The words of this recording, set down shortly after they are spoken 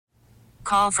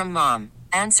call from mom.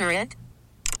 Answer it.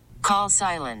 Call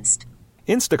silenced.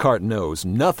 Instacart knows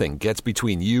nothing gets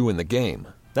between you and the game.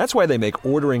 That's why they make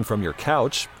ordering from your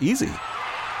couch easy.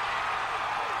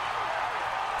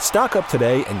 Stock up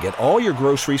today and get all your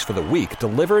groceries for the week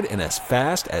delivered in as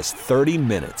fast as 30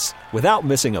 minutes without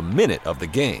missing a minute of the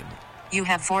game. You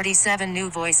have 47 new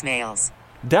voicemails.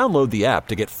 Download the app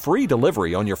to get free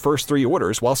delivery on your first 3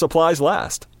 orders while supplies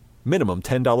last. Minimum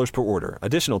 $10 per order.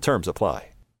 Additional terms apply.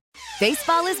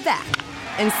 Baseball is back,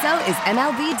 and so is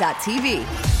MLB.tv.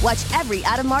 Watch every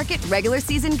out-of-market regular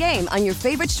season game on your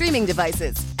favorite streaming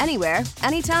devices, anywhere,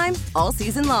 anytime, all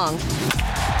season long.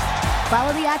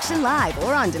 Follow the action live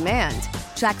or on demand.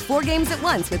 Track 4 games at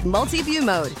once with multi-view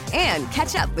mode and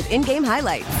catch up with in-game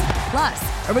highlights.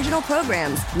 Plus, original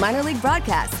programs, minor league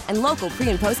broadcasts, and local pre-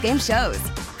 and post-game shows.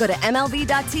 Go to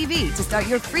MLB.tv to start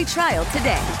your free trial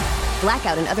today.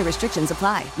 Blackout and other restrictions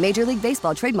apply. Major League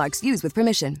Baseball trademarks used with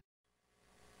permission.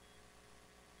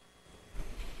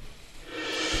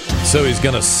 So he's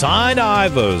going to sign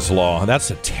Ivo's law.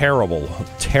 That's a terrible,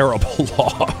 terrible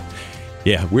law.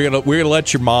 Yeah, we're gonna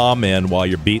let your mom in while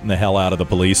you're beating the hell out of the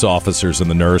police officers and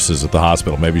the nurses at the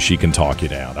hospital. Maybe she can talk you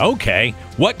down. Okay,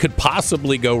 what could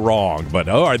possibly go wrong? But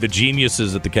the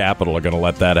geniuses at the Capitol are going to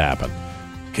let that happen?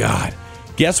 God,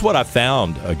 guess what I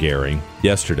found, Gary,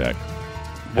 yesterday?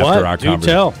 What? After our Do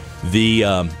tell.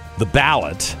 The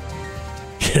ballot.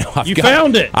 You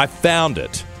found it. I found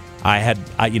it.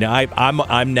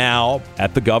 I'm now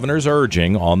at the governor's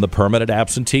urging on the permanent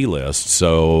absentee list.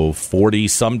 So 40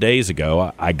 some days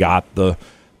ago, I got the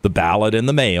ballot in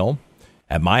the mail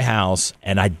at my house,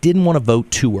 and I didn't want to vote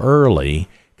too early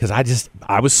because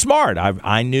I was smart.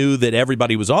 I knew that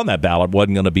everybody was on that ballot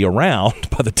wasn't going to be around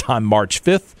by the time March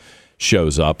 5th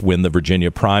shows up when the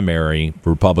Virginia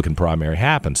Republican primary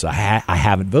happens. So I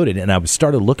haven't voted, and I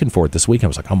started looking for it this week. I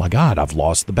was like, oh my God, I've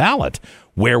lost the ballot.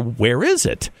 Where is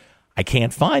it? I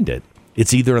can't find it.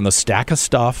 It's either in the stack of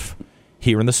stuff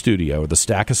here in the studio, or the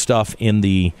stack of stuff in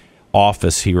the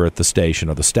office here at the station,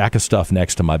 or the stack of stuff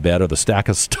next to my bed, or the stack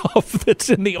of stuff that's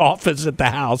in the office at the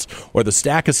house, or the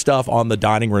stack of stuff on the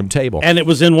dining room table. And it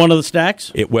was in one of the stacks?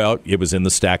 It was in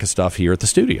the stack of stuff here at the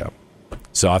studio.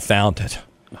 So I found it.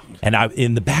 And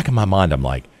in the back of my mind, I'm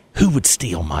like, who would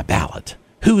steal my ballot?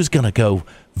 Who is going to go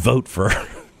vote for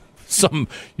some,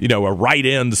 a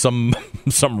write-in, some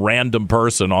random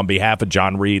person on behalf of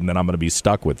John Reed, and then I'm going to be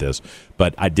stuck with this.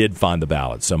 But I did find the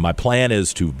ballot. So my plan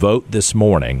is to vote this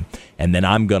morning, and then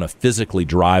I'm going to physically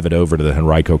drive it over to the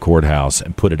Henrico Courthouse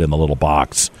and put it in the little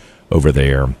box over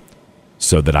there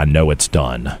so that I know it's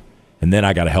done. And then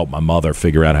I got to help my mother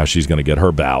figure out how she's going to get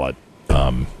her ballot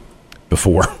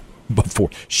before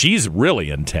she's really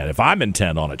intent. If I'm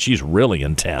intent on it, she's really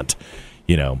intent.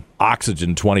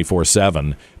 Oxygen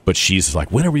 24/7. But she's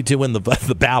like, when are we doing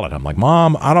the ballot? I'm like,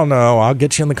 Mom, I don't know. I'll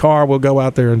get you in the car. We'll go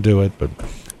out there and do it. But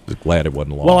I'm glad it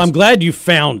wasn't lost. Well, I'm glad you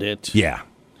found it. Yeah.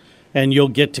 And you'll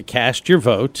get to cast your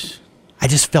vote. I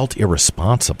just felt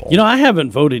irresponsible. I haven't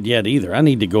voted yet either. I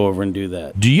need to go over and do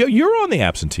that. You're on the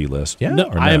absentee list, yeah? No,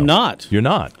 I am not. You're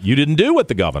not. You didn't do what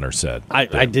the governor said. I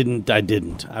didn't. I've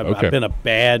been a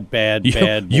bad boy.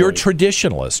 You're a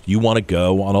traditionalist. You want to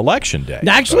go on election day.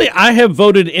 Actually, I have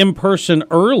voted in person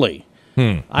early.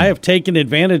 I have taken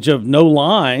advantage of no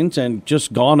lines and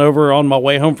just gone over on my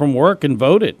way home from work and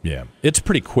voted. Yeah, it's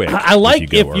pretty quick. I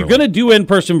like if you're going to do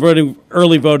in-person voting,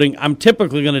 early voting, I'm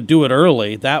typically going to do it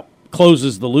early. That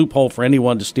closes the loophole for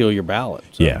anyone to steal your ballot.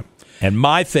 So. Yeah, and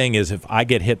my thing is if I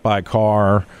get hit by a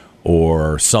car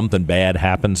or something bad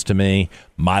happens to me,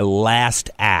 my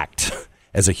last act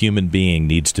as a human being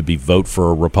needs to be vote for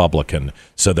a Republican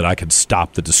so that I can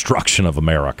stop the destruction of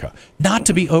America. Not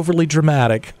to be overly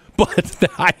dramatic, but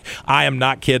I am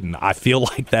not kidding. I feel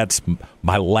like that's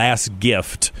my last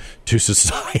gift to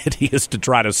society is to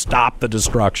try to stop the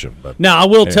destruction. But now, I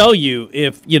will tell you,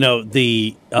 if,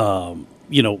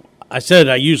 I said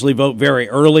I usually vote very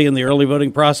early in the early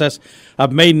voting process.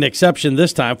 I've made an exception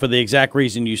this time for the exact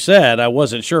reason you said. I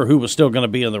wasn't sure who was still going to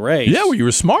be in the race. Yeah, well, you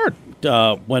were smart.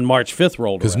 When March 5th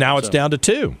rolled around. Because now it's down to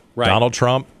 2. Right. Donald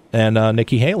Trump and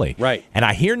Nikki Haley. Right. And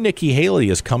I hear Nikki Haley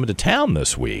is coming to town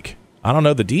this week. I don't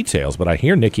know the details, but I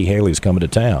hear Nikki Haley's coming to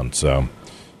town. So,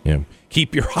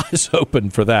 keep your eyes open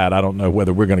for that. I don't know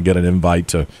whether we're going to get an invite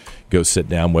to go sit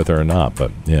down with her or not.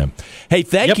 But, yeah. Hey,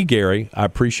 thank you, Gary. I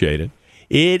appreciate it.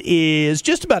 It is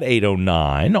just about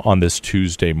 8:09 on this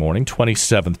Tuesday morning,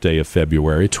 27th day of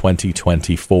February,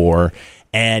 2024.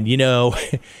 And,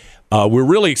 we're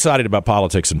really excited about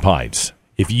Politics and Pints.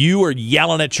 If you are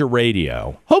yelling at your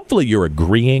radio, hopefully you're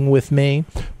agreeing with me.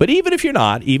 But even if you're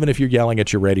not, even if you're yelling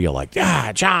at your radio like,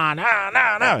 John,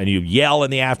 no, and you yell in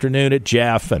the afternoon at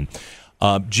Jeff, and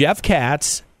Jeff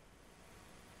Katz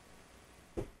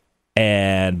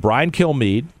and Brian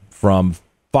Kilmeade from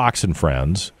Fox and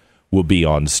Friends will be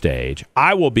on stage.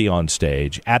 I will be on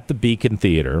stage at the Beacon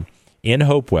Theater in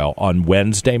Hopewell on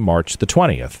Wednesday, March the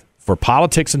 20th for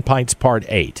Politics and Pints Part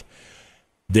 8.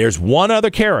 There's one other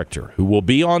character who will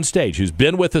be on stage, who's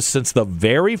been with us since the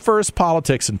very first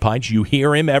Politics and Pints. You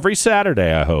hear him every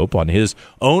Saturday, I hope, on his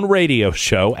own radio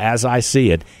show, As I See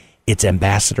It. It's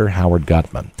Ambassador Howard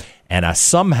Gutman. And I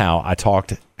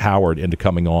talked Howard into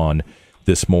coming on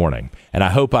this morning. And I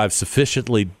hope I've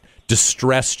sufficiently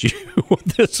distressed you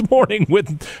this morning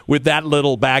with that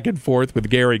little back and forth with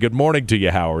Gary. Good morning to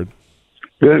you, Howard.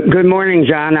 Good morning,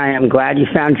 John. I am glad you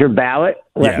found your ballot.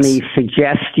 Let me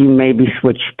suggest you maybe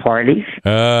switch parties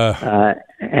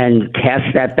and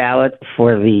cast that ballot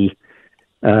for the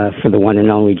one and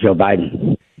only Joe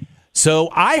Biden. So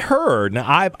I heard.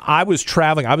 Now I was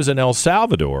traveling. I was in El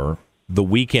Salvador the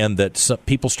weekend that some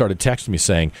people started texting me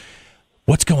saying,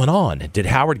 "What's going on? Did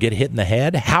Howard get hit in the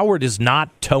head?" Howard is not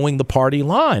towing the party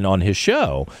line on his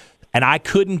show, and I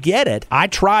couldn't get it. I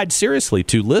tried seriously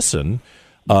to listen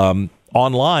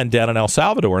online down in El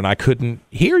Salvador, and I couldn't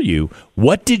hear you.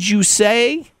 What did you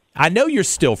say? I know you're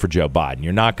still for Joe Biden.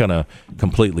 You're not going to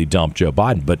completely dump Joe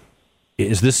Biden, but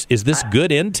is this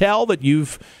good intel that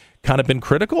you've kind of been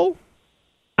critical?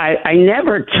 I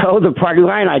never toe the party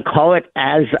line. I call it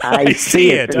As I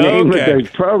See It. The name of the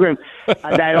program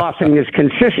that often is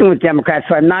consistent with Democrats,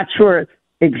 so I'm not sure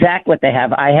exactly what they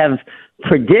have. I have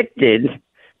predicted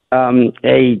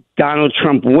a Donald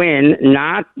Trump win,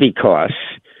 not because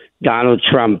Donald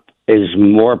Trump is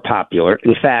more popular.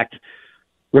 In fact,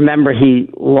 remember, he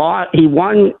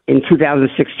won in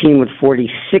 2016 with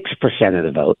 46% of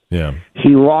the vote. Yeah.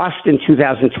 He lost in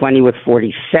 2020 with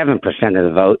 47% of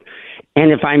the vote.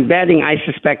 And if I'm betting, I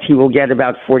suspect he will get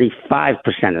about 45%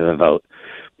 of the vote.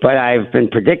 But I've been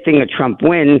predicting a Trump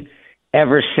win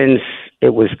ever since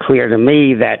it was clear to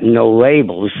me that No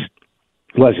Labels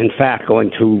was, in fact, going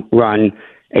to run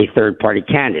a third-party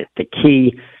candidate.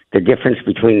 The difference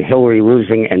between Hillary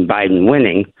losing and Biden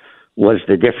winning was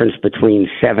the difference between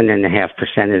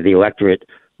 7.5% of the electorate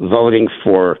voting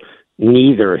for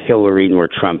neither Hillary nor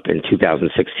Trump in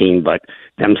 2016, but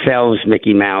themselves,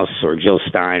 Mickey Mouse or Jill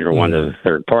Stein or one of the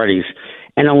third parties,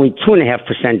 and only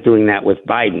 2.5% doing that with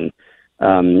Biden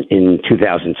in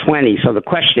 2020. So the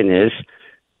question is,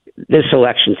 this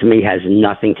election to me has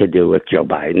nothing to do with Joe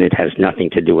Biden. It has nothing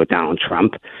to do with Donald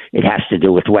Trump. It has to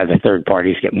do with whether third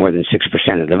parties get more than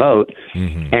 6% of the vote.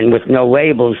 Mm-hmm. And with No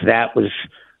Labels, that was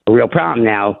a real problem.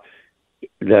 Now,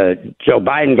 Joe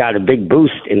Biden got a big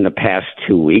boost in the past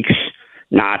 2 weeks,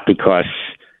 not because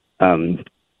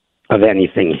of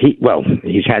anything.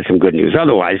 He's had some good news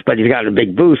otherwise, but he's got a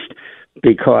big boost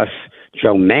because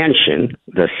Joe Manchin,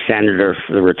 the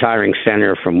retiring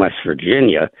senator from West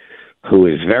Virginia, who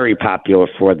is very popular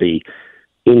for the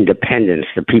independents,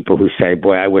 the people who say,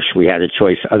 boy, I wish we had a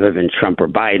choice other than Trump or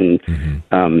Biden.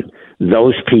 Mm-hmm.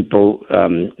 Those people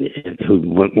who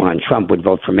want Trump would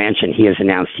vote for Manchin. He has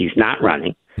announced he's not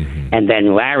running. Mm-hmm. And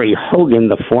then Larry Hogan,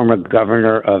 the former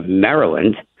governor of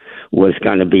Maryland, was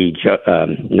going to be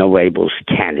No Labels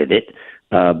candidate.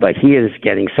 But he is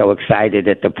getting so excited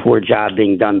at the poor job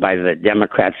being done by the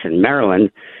Democrats in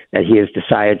Maryland that he has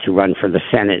decided to run for the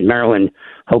Senate in Maryland,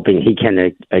 hoping he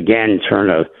can again turn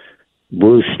a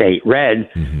blue state red.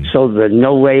 Mm-hmm. So the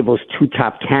No Labels two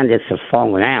top candidates have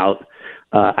fallen out.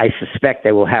 I suspect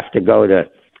they will have to go to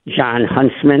John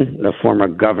Huntsman, the former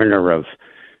governor of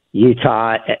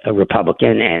Utah, a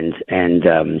Republican, and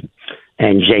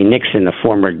Jay Nixon, the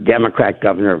former Democrat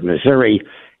governor of Missouri.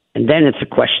 And then it's a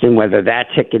question whether that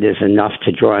ticket is enough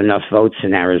to draw enough votes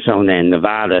in Arizona and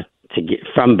Nevada to get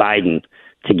from Biden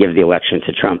to give the election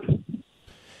to Trump.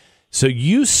 So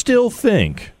you still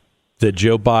think that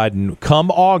Joe Biden, come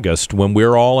August, when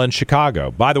we're all in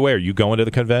Chicago, by the way, are you going to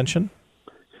the convention?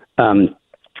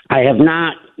 I have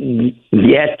not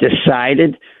yet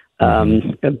decided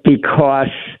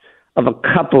because of a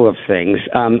couple of things.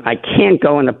 I can't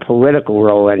go in a political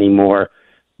role anymore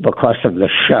because of the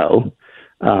show.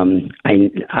 Because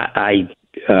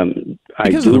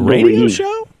of the radio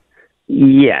show?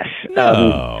 Yes.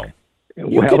 No.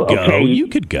 You could go. Okay. You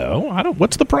could go.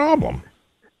 What's the problem?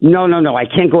 No. I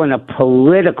can't go in a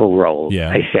political role,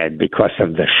 yeah. I said, because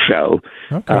of the show.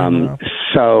 Okay,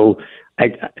 so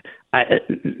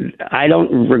I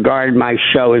don't regard my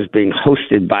show as being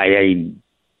hosted by a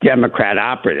Democrat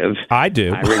operative. I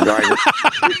do. I regard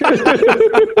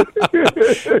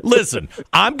it. Listen,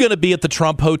 I'm going to be at the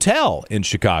Trump Hotel in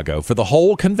Chicago for the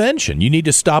whole convention. You need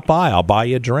to stop by. I'll buy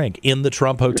you a drink in the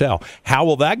Trump Hotel. How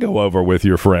will that go over with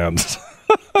your friends?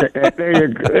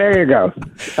 There you go.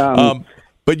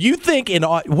 But you think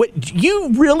what you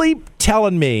really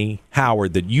telling me,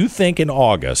 Howard, that you think in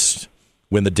August,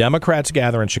 when the Democrats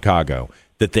gather in Chicago,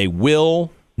 that they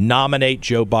will nominate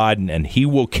Joe Biden and he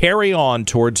will carry on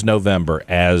towards November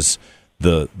as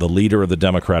the leader of the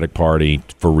Democratic Party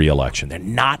for re-election? They're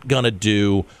not going to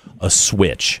do a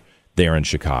switch there in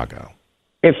Chicago.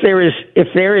 If there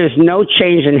is no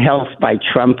change in health by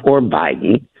Trump or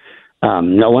Biden,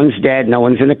 no one's dead, no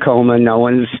one's in a coma, no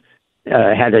one's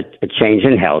had a change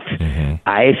in health. Mm-hmm.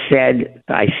 I said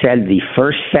the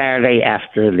first Saturday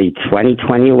after the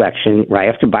 2020 election, right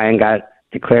after Biden got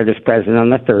declared as president on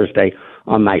the Thursday,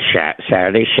 on my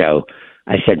Saturday show,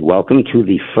 I said, welcome to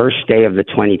the first day of the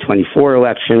 2024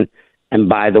 election. And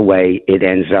by the way, it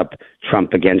ends up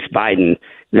Trump against Biden.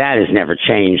 That has never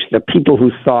changed. The people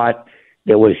who thought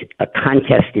there was a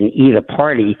contest in either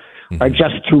party are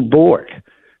just too bored.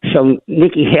 So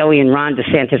Nikki Haley and Ron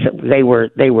DeSantis, they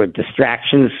were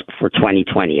distractions for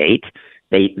 2028.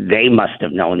 They must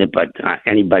have known it, but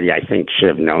anybody I think should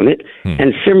have known it.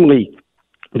 And similarly,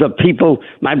 the people,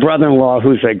 my brother-in-law,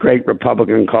 who's a great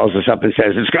Republican, calls us up and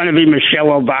says, it's going to be Michelle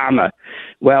Obama.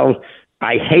 Well,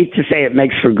 I hate to say it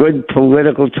makes for good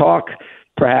political talk,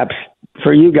 perhaps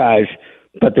for you guys,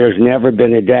 but there's never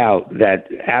been a doubt that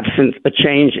absent a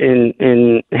change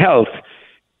in health,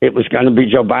 it was going to be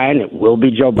Joe Biden. It will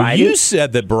be Joe Biden. Well, you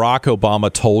said that Barack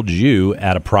Obama told you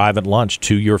at a private lunch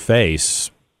to your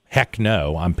face, heck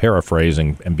no, I'm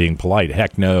paraphrasing and being polite,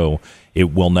 heck no,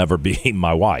 it will never be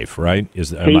my wife, right?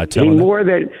 Am I telling you?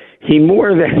 He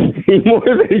more than he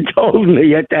told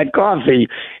me at that coffee.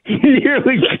 He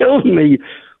nearly killed me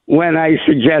when I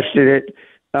suggested it.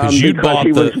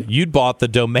 You'd bought the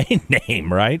domain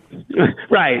name, right?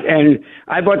 Right, and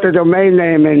I bought the domain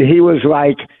name, and he was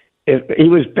like, he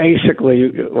was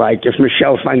basically like, if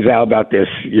Michelle finds out about this,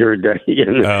 you're dead.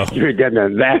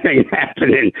 That ain't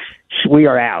happening. We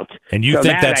are out. And you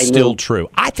think that's still true?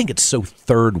 I think it's so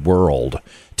third world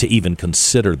to even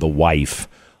consider the wife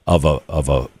of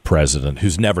a president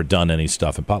who's never done any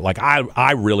stuff in politics. Like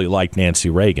I really liked Nancy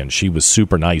Reagan. She was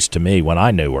super nice to me when I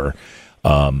knew her,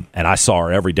 and I saw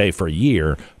her every day for a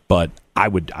year. But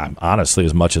I'm honestly,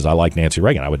 as much as I like Nancy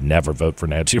Reagan, I would never vote for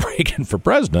Nancy Reagan for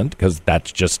president because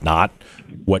that's just not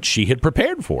what she had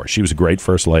prepared for. She was a great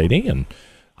first lady, and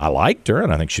I liked her,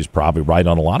 and I think she's probably right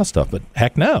on a lot of stuff. But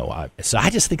heck no. So I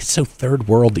just think it's so third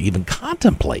world to even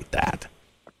contemplate that.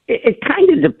 It kind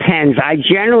of depends. I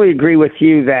generally agree with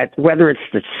you that whether it's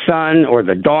the son or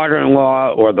the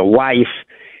daughter-in-law or the wife,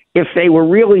 if they were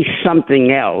really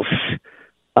something else,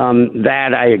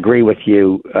 that I agree with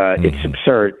you. It's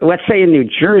absurd. Let's say in New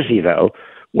Jersey, though,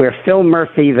 where Phil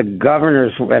Murphy, the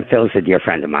governor's, Phil's a dear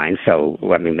friend of mine, so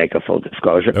let me make a full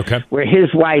disclosure, where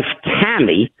his wife,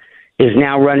 Tammy, is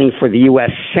now running for the U.S.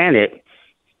 Senate.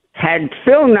 Had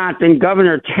Phil not been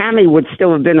governor, Tammy would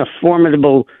still have been a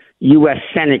formidable U.S.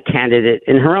 Senate candidate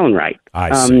in her own right.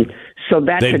 I see. So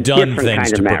that's They've a done different things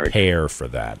kind of to marriage. Prepare for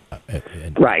that.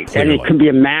 Right. Clearly. And it can be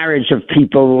a marriage of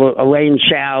people, Elaine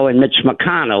Chao and Mitch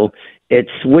McConnell.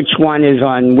 It's which one is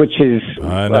on which is,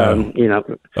 I know.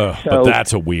 So, but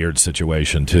that's a weird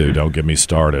situation, too. Don't get me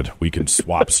started. We can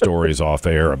swap stories off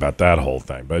air about that whole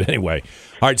thing. But anyway.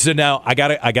 All right, so now I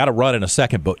gotta run in a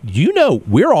second. But,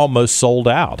 we're almost sold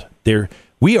out.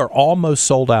 We are almost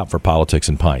sold out for Politics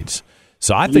and Pints.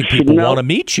 So I think people want to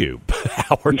meet you,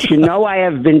 Howard. You know, I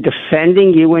have been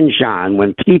defending you and John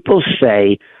when people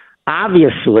say,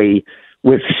 obviously,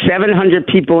 with 700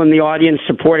 people in the audience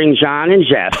supporting John and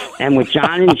Jeff, and with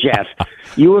John and Jeff,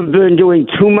 you have been doing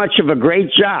too much of a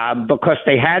great job because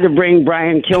they had to bring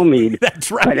Brian Kilmeade. That's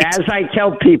right. But as I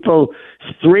tell people,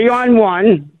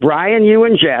 3-on-1, Brian, you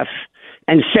and Jeff,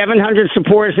 and 700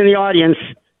 supporters in the audience.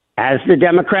 As the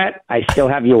Democrat, I still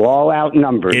have you all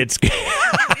outnumbered. It's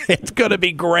going to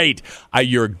be great.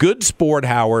 You're a good sport,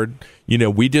 Howard.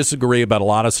 We disagree about a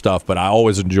lot of stuff, but I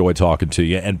always enjoy talking to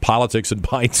you. And Politics and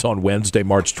Pints on Wednesday,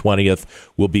 March 20th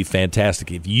will be fantastic.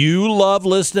 If you love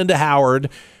listening to Howard,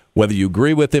 whether you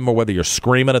agree with him or whether you're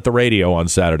screaming at the radio on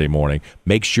Saturday morning,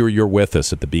 make sure you're with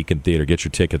us at the Beacon Theater. Get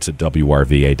your tickets at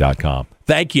WRVA.com.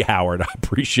 Thank you, Howard. I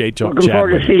appreciate you. Looking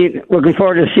forward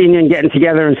to seeing you and getting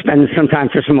together and spending some time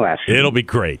for some laughs. It'll be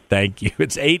great. Thank you.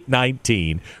 It's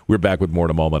 8:19. We're back with more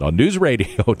in a moment on News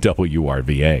Radio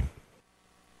WRVA.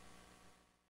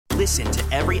 Listen to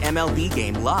every MLB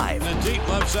game live. In the deep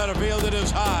left center field, it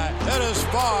is high, it is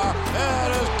far,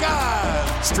 it is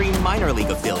gone. Stream minor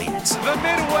league affiliates. The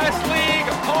Midwest League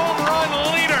home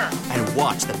run leader. And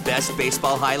watch Catch the best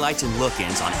baseball highlights and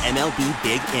look-ins on MLB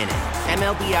Big Inning.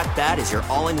 MLB At Bat is your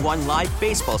all-in-one live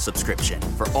baseball subscription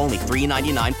for only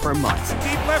 $3.99 per month.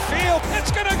 Deep left field.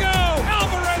 It's going to go.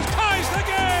 Alvarez ties the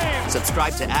game.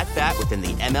 Subscribe to At Bat within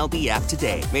the MLB app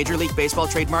today. Major League Baseball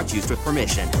trademarks used with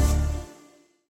permission.